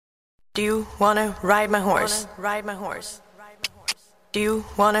Do you wanna ride my horse? Ride my horse. Do you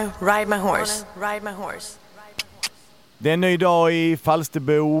wanna ride my horse? Ride my horse. Det är en ny dag i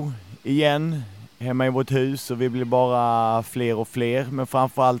Falsterbo igen, hemma i vårt hus, och vi blir bara fler och fler. Men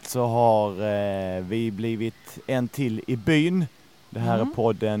framförallt så har vi blivit en till i byn. Det här är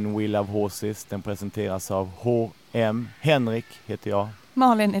podden We Love Horses. Den presenteras av H.M. Henrik heter jag.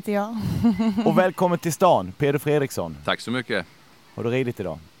 Malin heter jag. Och välkommen till stan, Peder Fredriksson. Tack så mycket. Har du ridit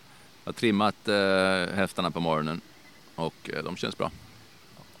idag? Jag har trimmat hästarna på morgonen och de känns bra.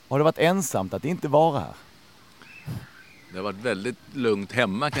 Har det varit ensamt att inte vara här? Det har varit väldigt lugnt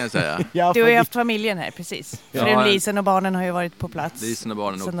hemma kan jag säga. Ja, Du har ju haft familjen här, precis. Ja. Frun Lisen och barnen har ju varit på plats. Lisen och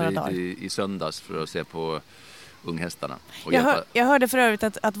barnen åkte hit i söndags för att se på unghästarna. Och jag hörde för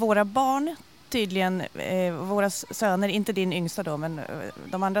övrigt att våra barn, tydligen våra söner, inte din yngsta då, men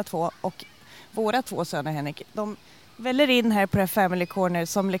de andra två, och våra två söner, Henrik, de väller in här på det här Family Corner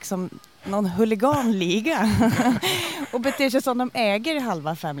som liksom någon huliganliga och beter sig som de äger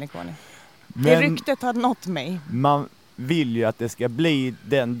halva Family Corner. Det ryktet har nått mig. Man vill ju att det ska bli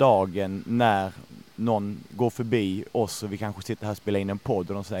den dagen när någon går förbi oss och vi kanske sitter här och spelar in en podd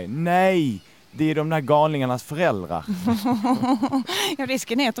och de säger nej, det är de där galningarnas föräldrar. Ja,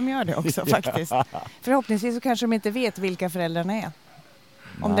 risken är att de gör det också faktiskt. Förhoppningsvis så kanske de inte vet vilka föräldrarna är.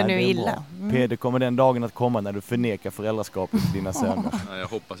 Om det nu är illa. Peder, kommer den dagen att komma när du förnekar föräldraskapet till dina söner? Nej, jag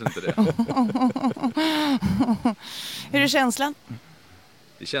hoppas inte det. Hur är känslan?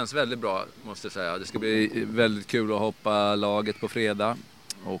 Det känns väldigt bra måste jag säga. Det ska bli väldigt kul att hoppa laget på fredag.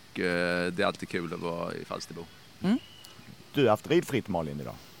 Och det är alltid kul att vara i Falsterbo. Du har haft ridfritt, Malin,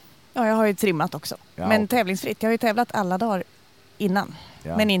 idag? Ja, jag har ju trimmat också. Ja, men tävlingsfritt. Jag har ju tävlat alla dagar innan.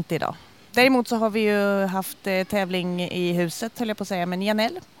 Ja. Men inte idag. Däremot så har vi ju haft tävling i huset, höll jag på att säga. Men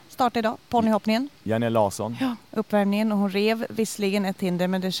Janelle startade idag, ponnyhoppningen. Janelle Larsson. Ja, uppvärmningen. Och hon rev visserligen ett hinder,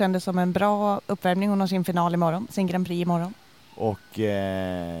 men det kändes som en bra uppvärmning. Hon har sin final imorgon, sin Grand Prix imorgon. Och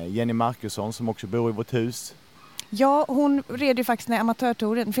Jenny Markusson som också bor i vårt hus. Ja, hon red ju faktiskt när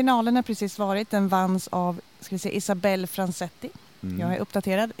amatörtouren. Finalen har precis varit. Den vanns av Isabelle Francetti. Jag är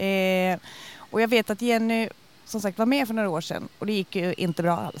uppdaterad. Och jag vet att Jenny som sagt var med för några år sedan. Och det gick ju inte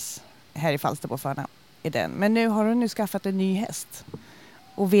bra alls här i Falsterboförarna i den. Men nu har hon skaffat en ny häst.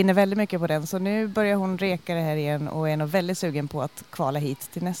 Och vinner väldigt mycket på den. Så nu börjar hon reka det här igen. Och är nog väldigt sugen på att kvala hit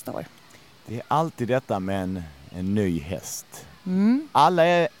till nästa år. Det är alltid detta med en ny häst. Alla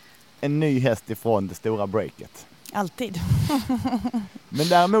är en ny häst ifrån det stora breaket. Alltid. Men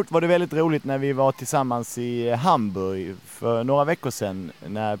däremot var det väldigt roligt när vi var tillsammans i Hamburg för några veckor sedan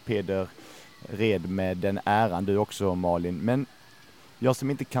när Peder red med den äran, du också Malin. Men jag som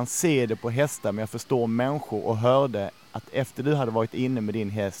inte kan se det på hästar, men jag förstår människor och hörde att efter du hade varit inne med din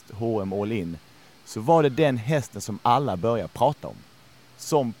häst H.M. All In så var det den hästen som alla började prata om.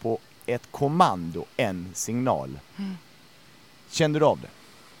 Som på ett kommando, en signal. Kände du av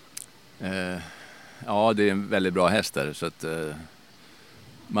det? Ja, det är en väldigt bra häst där, så att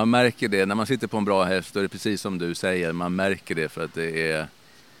man märker det. När man sitter på en bra häst, då är det precis som du säger. Man märker det för att det är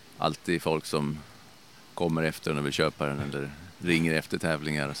alltid folk som kommer efter den och vill köpa den eller ringer efter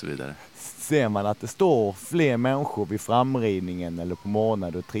tävlingar och så vidare. Ser man att det står fler människor vid framridningen eller på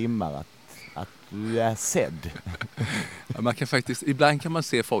morgonen och trimmar att du är sedd? Ja, man kan faktiskt, ibland kan man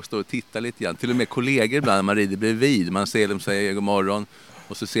se folk stå och titta lite grann. Till och med kollegor ibland när man rider bredvid. Man ser dem säga god morgon.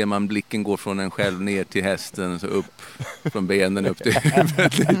 Och så ser man blicken gå från en själv ner till hästen så upp från benen upp till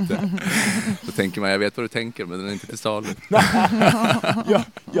huvudet lite. Så tänker man, jag vet vad du tänker, men den är inte till salu.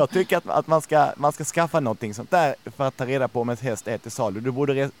 Jag tycker att man ska skaffa någonting sånt där för att ta reda på om en häst är till salu. Du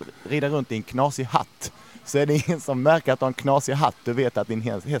borde rida runt i en knasig hatt. Så är det ingen som märker att du har en knasig hatt. Du vet att din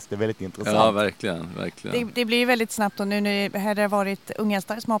häst är väldigt intressant. Ja, verkligen. Det blir ju väldigt snabbt. Och nu här har det varit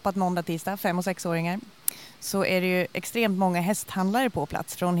unghästar som har hoppat måndag, tisdag, 5- och 6-åringar. Så är det ju extremt många hästhandlare på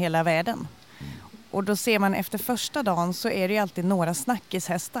plats från hela världen. Och då ser man efter första dagen så är det ju alltid några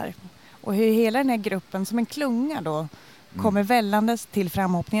snackishästar. Och hur hela den här gruppen som en klunga då kommer vällandes till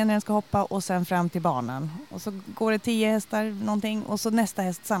framhoppningen när den ska hoppa och sen fram till banan. Och så går det 10 hästar någonting och så nästa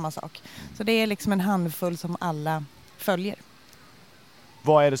häst samma sak. Så det är liksom en handfull som alla följer.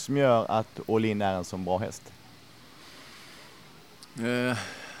 Vad är det som gör att All In är en så bra häst?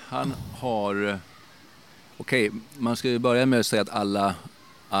 Han har... Okej, man ska ju börja med att säga att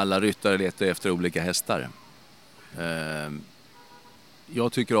alla ryttare letar efter olika hästar.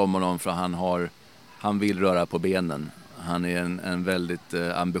 Jag tycker om honom för han vill röra på benen. Han är en väldigt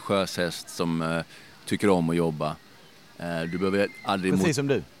ambitiös häst som tycker om att jobba. Du behöver aldrig Precis som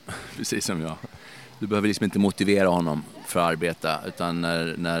du. Precis som jag. Du behöver liksom inte motivera honom för att arbeta, utan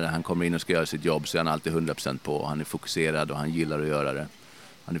när han kommer in och ska göra sitt jobb så är han alltid 100% på. Han är fokuserad och han gillar att göra det.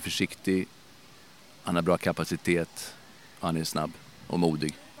 Han är försiktig, han har bra kapacitet, han är snabb och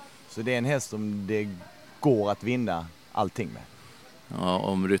modig. Så det är en häst som det går att vinna allting med? Ja,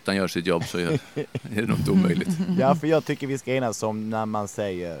 om ryttaren gör sitt jobb så är det nog inte omöjligt. Ja, för jag tycker vi ska enas om när man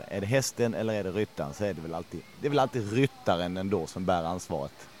säger är det hästen eller är det ryttaren, så är det väl alltid ryttaren ändå som bär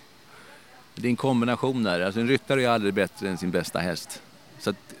ansvaret. Det är en kombination där. Alltså en ryttare är aldrig bättre än sin bästa häst. Så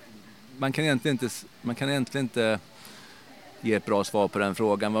att man kan egentligen inte ge ett bra svar på den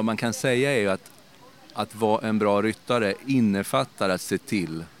frågan. Vad man kan säga är ju att vara en bra ryttare innefattar att se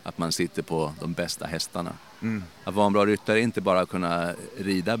till att man sitter på de bästa hästarna. Mm. Att vara en bra ryttare är inte bara att kunna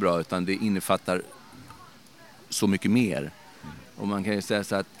rida bra, utan det innefattar så mycket mer. Och man kan ju säga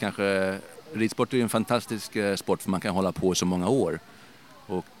så att kanske ridsport är en fantastisk sport, för man kan hålla på så många år.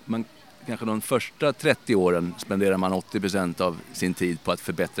 Och kanske de första 30 åren spenderar man 80% av sin tid på att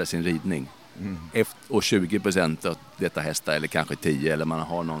förbättra sin ridning. Mm. Och 20% att leta hästar, eller kanske 10, eller man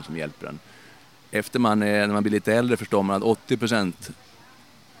har någon som hjälper en. När man blir lite äldre förstår man att 80%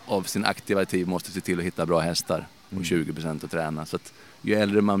 av sin aktiva tid måste se till att hitta bra hästar och 20% att träna. Så att ju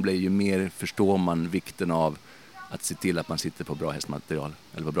äldre man blir, ju mer förstår man vikten av att se till att man sitter på bra hästmaterial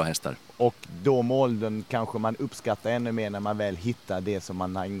eller på bra hästar. Och då med åldern kanske man uppskattar ännu mer när man väl hittar det som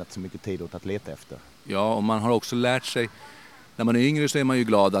man har ägnat så mycket tid åt att leta efter. Ja, och man har också lärt sig. När man är yngre så är man ju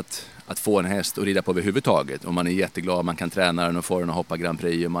glad att få en häst och rida på överhuvudtaget. Och man är jätteglad, man kan träna den och få den att hoppa Grand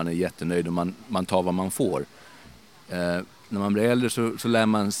Prix, och man är jättenöjd och man tar vad man får. När man blir äldre så lär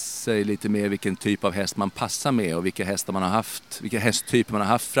man sig lite mer vilken typ av häst man passar med och vilka hästtyper man har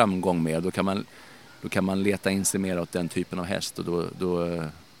haft framgång med. Då kan man leta in sig mer åt den typen av häst, och då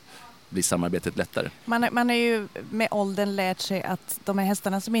blir samarbetet lättare. Man har ju med åldern lärt sig att de här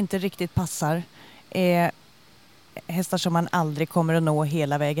hästarna som inte riktigt passar är hästar som man aldrig kommer att nå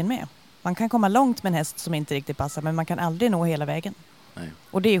hela vägen med. Man kan komma långt med en häst som inte riktigt passar, men man kan aldrig nå hela vägen. Nej.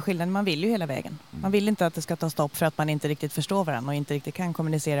 Och det är ju skillnaden, man vill ju hela vägen. Man vill inte att det ska ta stopp för att man inte riktigt förstår varandra och inte riktigt kan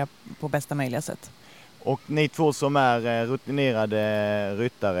kommunicera på bästa möjliga sätt. Och ni två som är rutinerade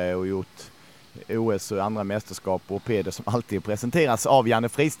ryttare och gjort OS och andra mästerskap, och Peder som alltid presenteras av Janne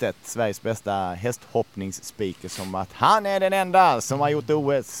Fristedt, Sveriges bästa hästhoppningsspeaker, som att han är den enda som har gjort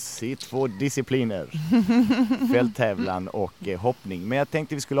OS i 2 discipliner. Fälttävlan och hoppning. Men jag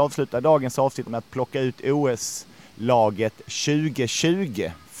tänkte vi skulle avsluta dagens avsnitt med att plocka ut OS-laget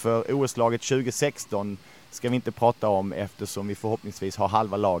 2020. För OS-laget 2016 ska vi inte prata om, eftersom vi förhoppningsvis har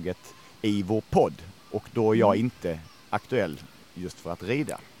halva laget i vår podd. Och då är jag inte aktuell just för att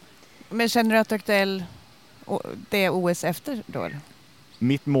rida. Men känner du att du är aktuell det är OS efter då?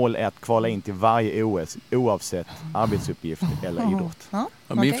 Mitt mål är att kvala in till varje OS oavsett arbetsuppgift eller idrott. Ja,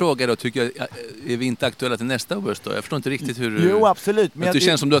 min fråga då, tycker jag, är vi inte aktuella till nästa OS då? Jag förstår inte riktigt hur du... Jo, absolut. Men du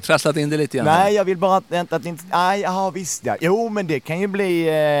känns som du har trasslat in det lite grann. Nej, jag vill bara att inte... Ja, visst. Ja. Jo, men det kan ju bli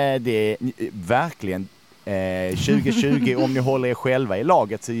det verkligen 2020 om ni håller er själva i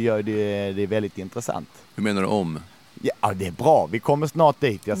laget, så gör det väldigt intressant. Hur menar du om? Ja, det är bra. Vi kommer snart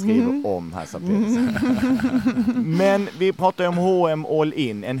dit. Jag skriver om här. Men vi pratar om H&M All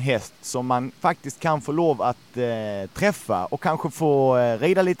In. En häst som man faktiskt kan få lov att träffa och kanske få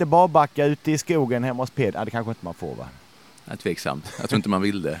rida lite barbacka ute i skogen hemma hos Peder. Ja, det kanske inte man får, va? Jag är tveksamt. Jag tror inte man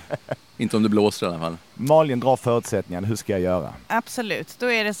vill det. Inte om det blåser i alla fall. Malin drar förutsättningarna. Hur ska jag göra? Absolut.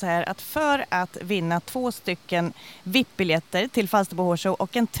 Då är det så här att för att vinna 2 stycken VIP-biljetter till Falsterbo Horse Show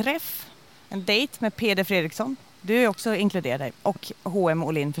och en träff, en dejt med Peder Fredriksson. Du är också inkluderad, och H&M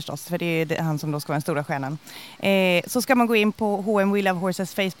All In förstås, för det är han som då ska vara den stora stjärnan. Så ska man gå in på H&M We Love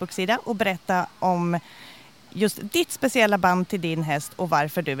Horses Facebook-sida och berätta om just ditt speciella band till din häst och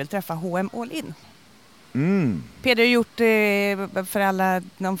varför du vill träffa H&M All In. Peder har gjort för alla,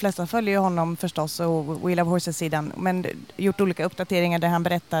 de flesta följer ju honom förstås, och We Love Horses-sidan, men gjort olika uppdateringar där han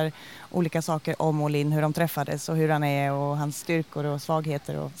berättar olika saker om All In, hur de träffades och hur han är och hans styrkor och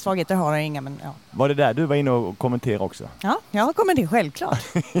svagheter. Och svagheter har han inga, men ja. Var det där du var inne och kommenterade också? Ja, jag har kommenterat självklart.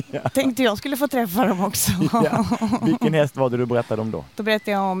 Ja. Tänkte jag skulle få träffa dem också. Ja. Vilken häst var det du berättade om då? Då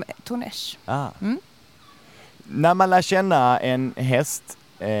berättade jag om Tonesh. När man lär känna en häst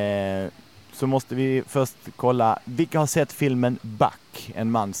så måste vi först kolla vilka har sett filmen Buck.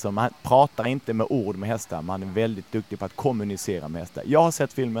 En man som han pratar inte med ord med hästar, men han är väldigt duktig på att kommunicera med hästar. Jag har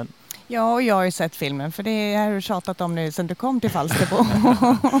sett filmen. Ja, och jag har ju sett filmen, för det har du tjatat om nu sedan du kom till Falsterbo.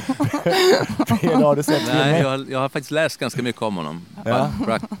 Har du sett filmen? Nej, jag har faktiskt läst ganska mycket om honom. Ja.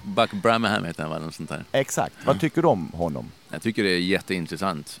 Buck Bramham heter han, något sånt där. Exakt. Vad tycker du om honom? Jag tycker det är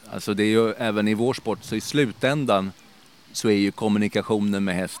jätteintressant. Alltså det är ju även i vår sport, så i slutändan så är ju kommunikationen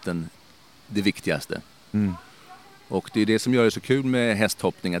med hästen det viktigaste. Och det är det som gör det så kul med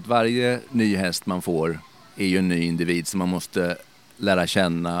hästhoppning, att varje ny häst man får är ju en ny individ som man måste lära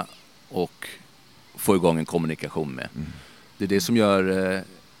känna och få igång en kommunikation med. Det är det som gör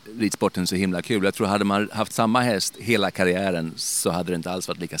ridsporten så himla kul. Jag tror hade man haft samma häst hela karriären så hade det inte alls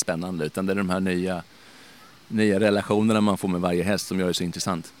varit lika spännande, utan det är de här nya relationerna man får med varje häst som gör det så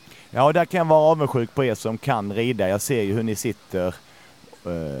intressant. Ja, och där kan jag vara avundsjuk på er som kan rida. Jag ser ju hur ni sitter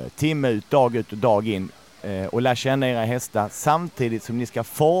timme ut och dag in och lär känna era hästar samtidigt som ni ska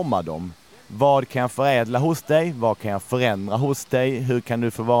forma dem. Vad kan jag förädla hos dig? Vad kan jag förändra hos dig? Hur kan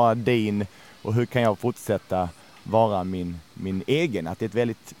du få vara din? Och hur kan jag fortsätta vara min egen? Att det är ett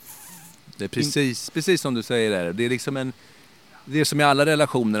väldigt... Det är precis som du säger där. Det är liksom det är som i alla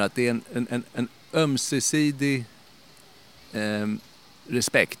relationer, att det är en ömsesidig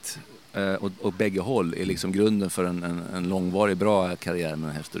respekt och bägge håll är liksom grunden för en långvarig bra karriär med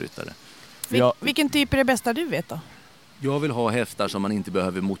en häst och ryttare. Vilken typ är det bästa du vet då? Jag vill ha hästar som man inte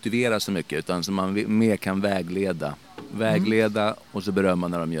behöver motivera så mycket, utan som man mer kan vägleda och så berömma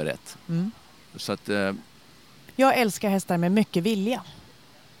när de gör rätt. Så att, jag älskar hästar med mycket vilja.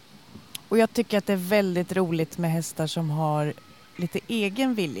 Och jag tycker att det är väldigt roligt med hästar som har lite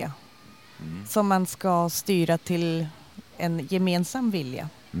egen vilja. Som man ska styra till en gemensam vilja.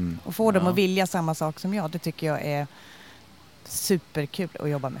 Och få dem att vilja samma sak som jag. Det tycker jag är superkul att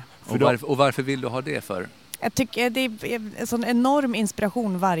jobba med. Och varför vill du ha det för? Jag tycker det är en sån enorm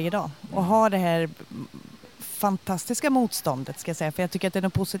inspiration varje dag. Och ha det här fantastiska motståndet, ska jag säga. För jag tycker att det är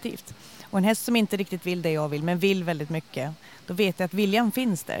något positivt. Och en häst som inte riktigt vill det jag vill, men vill väldigt mycket. Då vet jag att viljan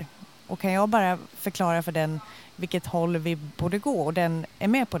finns där. Och kan jag bara förklara för den vilket håll vi borde gå och den är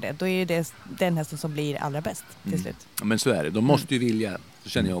med på det, då är det den hästen som blir allra bäst till slut. Ja, men så är det. De måste ju vilja, så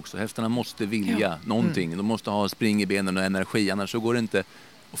känner jag också. Hästarna måste vilja någonting. De måste ha spring i benen och energi, annars så går det inte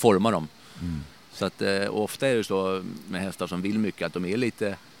att forma dem. Så att ofta är det så med hästar som vill mycket att de är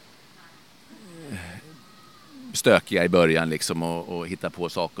lite stökiga i början liksom och hitta på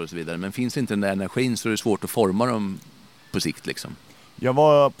saker och så vidare. Men finns inte den där energin så är det svårt att forma dem på sikt liksom. Jag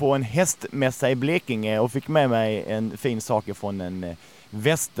var på en hästmässa i Blekinge och fick med mig en fin sak från en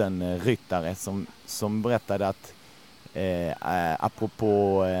västernryttare som berättade att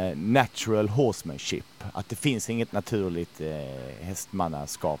apropå natural horsemanship, att det finns inget naturligt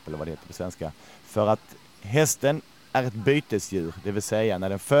hästmannaskap eller vad det heter på svenska, för att hästen är ett bytesdjur, det vill säga när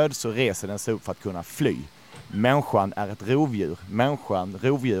den föds så reser den sig upp för att kunna fly. Människan är ett rovdjur.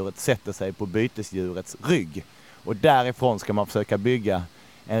 Rovdjuret sätter sig på bytesdjurets rygg. Och därifrån ska man försöka bygga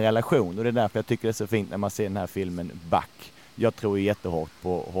en relation. Och det är därför jag tycker det är så fint när man ser den här filmen Back. Jag tror jättehårt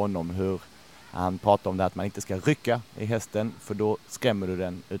på honom, hur han pratar om det att man inte ska rycka i hästen, för då skrämmer du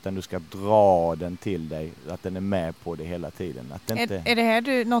den, utan du ska dra den till dig, att den är med på det hela tiden. Att det inte... Är det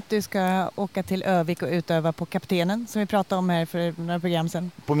här något du ska åka till Övik och utöva på kaptenen som vi pratade om här för några program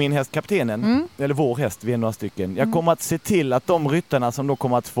sedan? På min häst kaptenen, eller vår häst, vi är några stycken. Jag kommer att se till att de ryttarna som då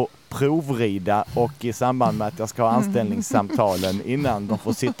kommer att få provrida och i samband med att jag ska ha anställningssamtalen innan de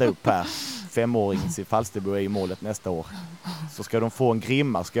får sitta upp här, 5-årings i Falsterbo i målet nästa år, så ska de få en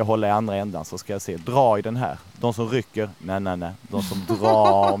grimma, ska jag hålla i andra ändan, så ska jag se, dra i den här. De som rycker, nej. De som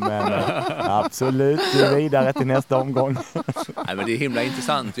drar, men absolut, du är vidare till nästa omgång. Nej, men det är himla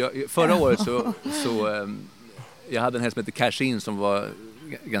intressant. Förra året så jag hade en häst som heter Cash In som var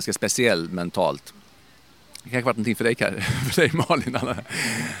ganska speciell mentalt. Det kanske varit någonting för dig Malin,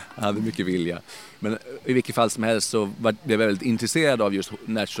 han hade mycket vilja. Men i vilket fall som helst så blev jag väldigt intresserad av just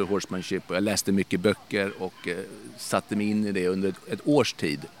natural horsemanship. Och jag läste mycket böcker och satte mig in i det under ett års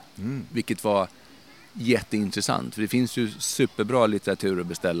tid. Vilket var jätteintressant. För det finns ju superbra litteratur att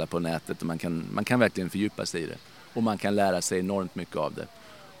beställa på nätet och man kan verkligen fördjupa sig i det. Och man kan lära sig enormt mycket av det.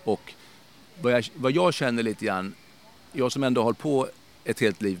 Och vad jag känner lite grann, jag som ändå har hållit på ett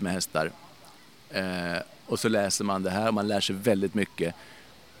helt liv med hästar, och så läser man det här och man lär sig väldigt mycket.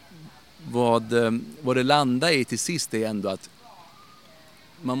 Vad det landar i till sist är ändå att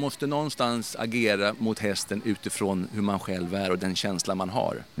man måste någonstans agera mot hästen utifrån hur man själv är och den känsla man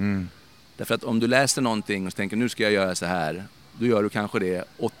har. Därför att om du läser någonting och tänker nu ska jag göra så här, då gör du kanske det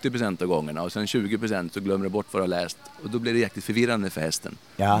 80% av gångerna och sen 20% så glömmer du bort vad du har läst och då blir det jäkligt förvirrande för hästen.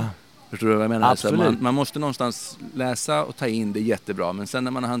 Ja. Förstår du vad jag menar? Absolut. Så man måste någonstans läsa och ta in det jättebra, men sen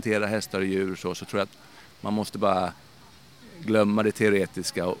när man hanterar hästar och djur så tror jag att man måste bara glömma det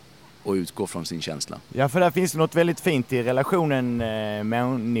teoretiska och utgå från sin känsla. Ja, för där finns det något väldigt fint i relationen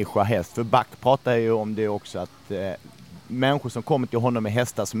människa-häst. För Back pratar ju om det också, att människor som kommer till honom med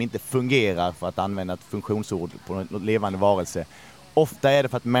hästar som inte fungerar, för att använda ett funktionsord på en levande varelse. Ofta är det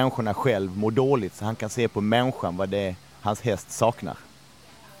för att människorna själv mår dåligt, så han kan se på människan vad det är hans häst saknar.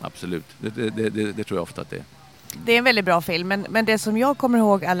 Absolut, det tror jag ofta att det är. Det är en väldigt bra film, men det som jag kommer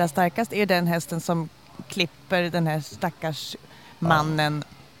ihåg allra starkast är den hästen som klipper den här stackars mannen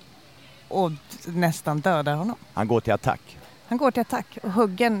och nästan dödar honom. Han går till attack. Han går till attack och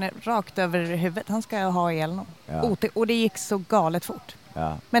huggen rakt över huvudet. Han ska ha ihjäl honom. Ja. Och det gick så galet fort.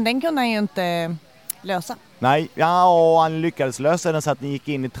 Ja. Men den kunde han ju inte lösa. Nej, och han lyckades lösa den så att den gick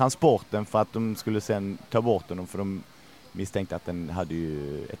in i transporten för att de skulle sen ta bort den, för de misstänkte att den hade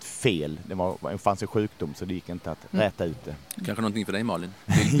ju ett fel. Det fanns en sjukdom, så det gick inte att räta ut det. Kanske någonting för dig, Malin.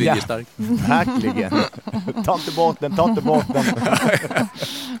 Viljestark. Verkligen. Ta inte bort den.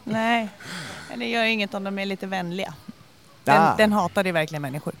 Nej, det gör inget om de är lite vänliga. Ah. Den hatade verkligen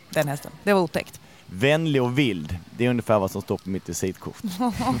människor, den hästen. Det var otäckt. Vänlig och vild, det är ungefär vad som står på mitt visitkort.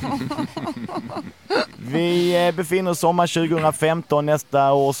 Vi befinner oss sommar 2015.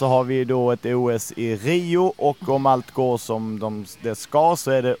 Nästa år så har vi då ett OS i Rio, och om allt går som det ska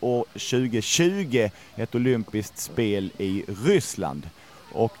så är det år 2020 ett olympiskt spel i Ryssland.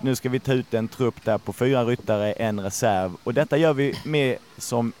 Och nu ska vi ta ut en trupp där på 4 ryttare, en reserv. Och detta gör vi med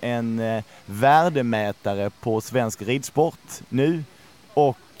som en värdemätare på svensk ridsport nu,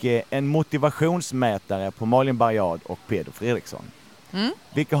 och en motivationsmätare på Malin Barriard och Peder Fredriksson.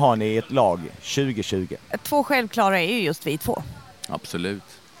 Vilka har ni i ett lag 2020? 2 självklara är ju just vi 2. Absolut.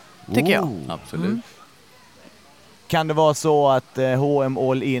 Tycker jag. Absolut. Kan det vara så att H&M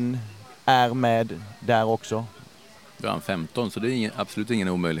All In är med där också? Du är 15, så det är absolut ingen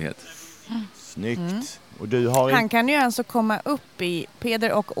omöjlighet. Snyggt. Och du har Han kan ju alltså komma upp i,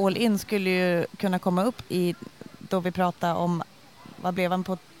 Peder och All In skulle ju kunna komma upp i, då vi pratar om, vad blev han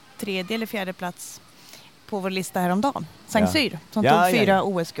på 3:e eller 4:e plats på vår lista häromdagen? Saint-Cyr, som tog 4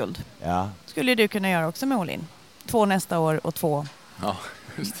 OS-guld. Ja. Skulle du kunna göra också med All In? 2 nästa år och 2 Ja,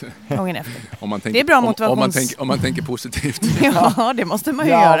 just det. gången efter. Tänker, det är bra motivations... Om man tänker positivt. Ja, det måste man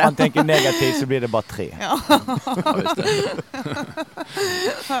ju Om göra. man tänker negativt så blir det bara 3. Ja, just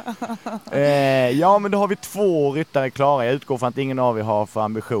det. Ja, men då har vi 2 ryttare klara. Jag utgår från att ingen av er har för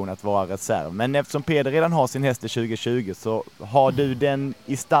ambition att vara reserv. Men eftersom Peder redan har sin häst i 2020 så har du den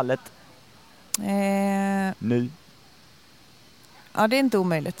i stallet nu. Ja, det är inte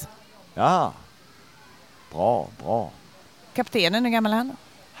omöjligt. Ja, bra. Kaptenen, hur gammal är han?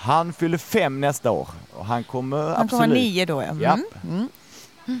 Han fyller 5 nästa år. Och han kommer absolut... vara 9 då, ja. Japp.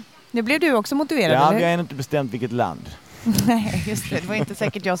 Nu blev du också motiverad, Ja, eller? vi har ännu inte bestämt vilket land. Nej, just det. Det var inte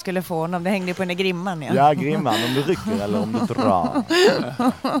säkert jag skulle få honom. Det hängde på den där grimman. Ja, grimman. Om du rycker eller om du drar.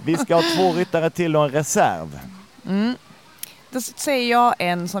 Vi ska ha 2 ryttare till och en reserv. Då säger jag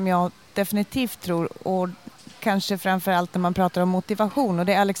en som jag definitivt tror, och kanske framförallt när man pratar om motivation, och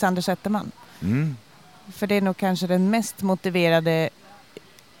det är Alexander Zetterman. För det är nog kanske den mest motiverade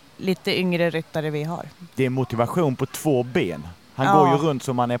lite yngre ryttare vi har. Det är motivation på 2 ben. Han går ju runt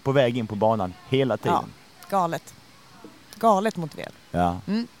som han är på väg in på banan hela tiden. Ja, galet motiverad. Ja.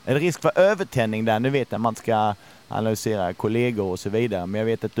 Är det risk för övertändning där? Nu vet jag att man ska analysera kollegor och så vidare. Men jag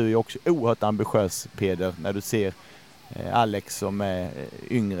vet att du är också oerhört ambitiös, Peder, när du ser Alex som är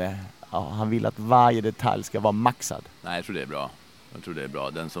yngre. Ja, han vill att varje detalj ska vara maxad. Nej, jag tror det är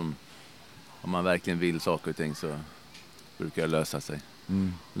bra. Den som, om man verkligen vill saker och ting så brukar det lösa sig.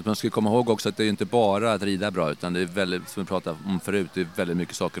 Man ska komma ihåg också att det är inte bara att rida bra, utan det är väldigt, som vi pratade om förut, det är väldigt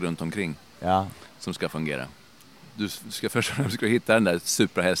mycket saker runt omkring som ska fungera. Du ska först hitta den där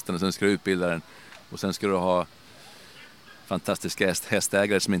superhästen, och sen ska du utbilda den, och sen ska du ha fantastiska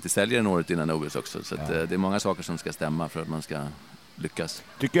hästägare som inte säljer den året innan OS också. Så att, det är många saker som ska stämma för att man ska lyckas.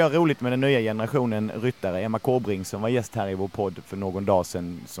 Tycker jag är roligt med den nya generationen ryttare. Emma Kåbring som var gäst här i vår podd för någon dag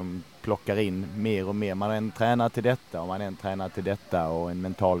sedan, som plockar in mer och mer. Man är en tränare till detta och man är en tränare till detta och en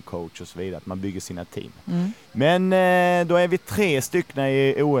mental coach och så vidare. Att man bygger sina team. Men då är vi 3 stycken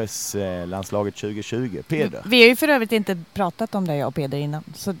i OS-landslaget 2020. Peder? Vi har ju för övrigt inte pratat om det, jag och Peder, innan.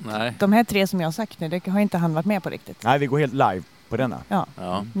 Så de här 3 som jag har sagt nu, det har inte han varit med på riktigt. Nej, vi går helt live på denna. Ja.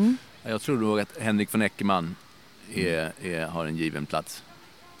 Jag tror nog att Henrik von Eckermann har en given plats.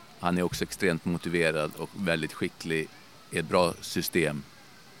 Han är också extremt motiverad och väldigt skicklig i ett bra system.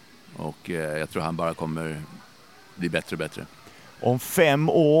 Och jag tror han bara kommer bli bättre och bättre. Om 5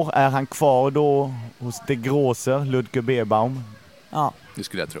 år är han kvar då hos de Grosser, Ludger Beerbaum? Ja. Det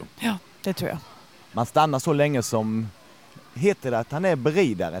skulle jag tro. Ja, det tror jag. Man stannar så länge som, heter det att han är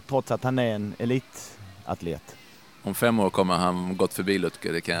beridare trots att han är en elitatlet? Om 5 år kommer han gått förbi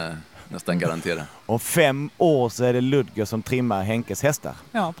Ludger, det kan jag nästan garantera. Om 5 år så är det Ludger som trimmar Henkes hästar.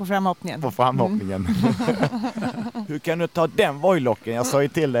 Ja, på framhoppningen. På framhoppningen. Hur kan du ta den vojlocken? Jag sa ju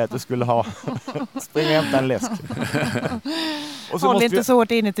till dig att du skulle ha springa och hämta en läsk. Och så håll inte så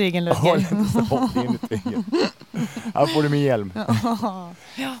hårt in i tygen, Ludger. Håll inte så hårt in i tygen. Här får du min hjälm.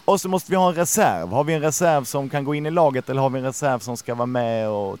 Och så måste vi ha en reserv. Har vi en reserv som kan gå in i laget eller har vi en reserv som ska vara med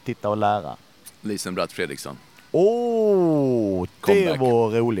och titta och lära? Lisen Bratt Fredriksson. Det Comeback. var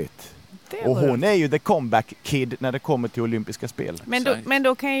roligt. Det Och var hon roligt. är ju the comeback kid när det kommer till olympiska spel. Men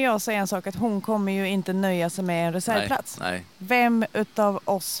då kan jag säga en sak, att hon kommer ju inte nöja sig med en reservplats. Nej. Vem utav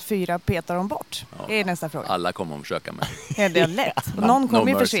oss 4 petar hon bort? Ja. Är nästa fråga. Alla kommer att försöka med. Är det lätt? Och någon kommer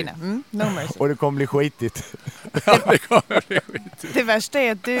ju mercy. försvinna. No mercy. Och det kommer bli skitigt. Det kommer bli skit. Det värsta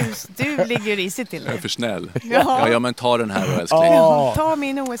är att du ligger risigt till. Jag är för snäll. Ja. Ja, men ta den här då, älskling. Ja. Ta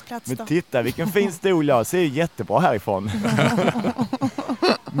min OS-plats Men då. titta vilken fin stol jag ser jättebra härifrån.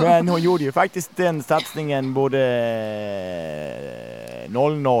 Men hon gjorde ju faktiskt den satsningen både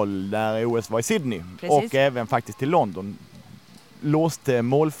 00 när OS var i Sydney Precis. och även faktiskt till London. Låste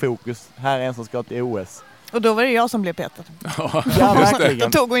målfokus, här är en som ska till OS. Och då var det jag som blev petad. Ja, Då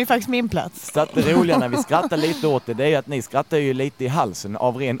verkligen. tog hon ju faktiskt min plats. Så att det roliga när vi skrattar lite åt det är att ni skrattar ju lite i halsen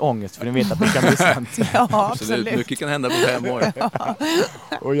av ren ångest för ni vet att det kan bli sant. Ja, Absolut. absolut. Mycket kan hända på 5 år.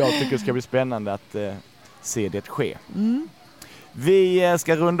 Och jag tycker det ska bli spännande att se det ske. Vi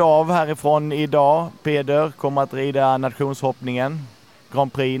ska runda av härifrån idag. Peder kommer att rida nationshoppningen,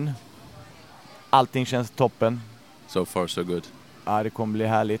 Grand Prix. Allting känns toppen. So far so good. Ja, det kommer bli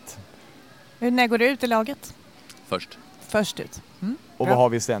härligt. När går du ut i laget? Först. ut. Och Bra. vad har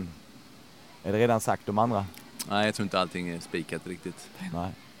vi sen? Är det redan sagt de andra? Nej, jag tror inte allting är spikat riktigt. Nej.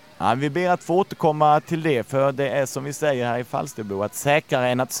 Ja, vi ber att få återkomma till det, för det är som vi säger här i Falsterbo, att säkrare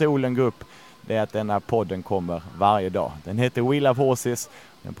än att solen går upp, det är att denna podden kommer varje dag. Den heter We Love Horses,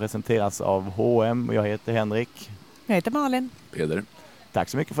 den presenteras av H&M och jag heter Henrik. Jag heter Malin. Peder. Tack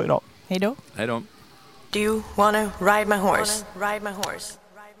så mycket för idag. Hej då. Hej då. Do you wanna ride my horse? Ride my horse.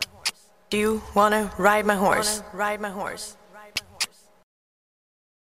 Do you wanna ride my horse? Ride my horse.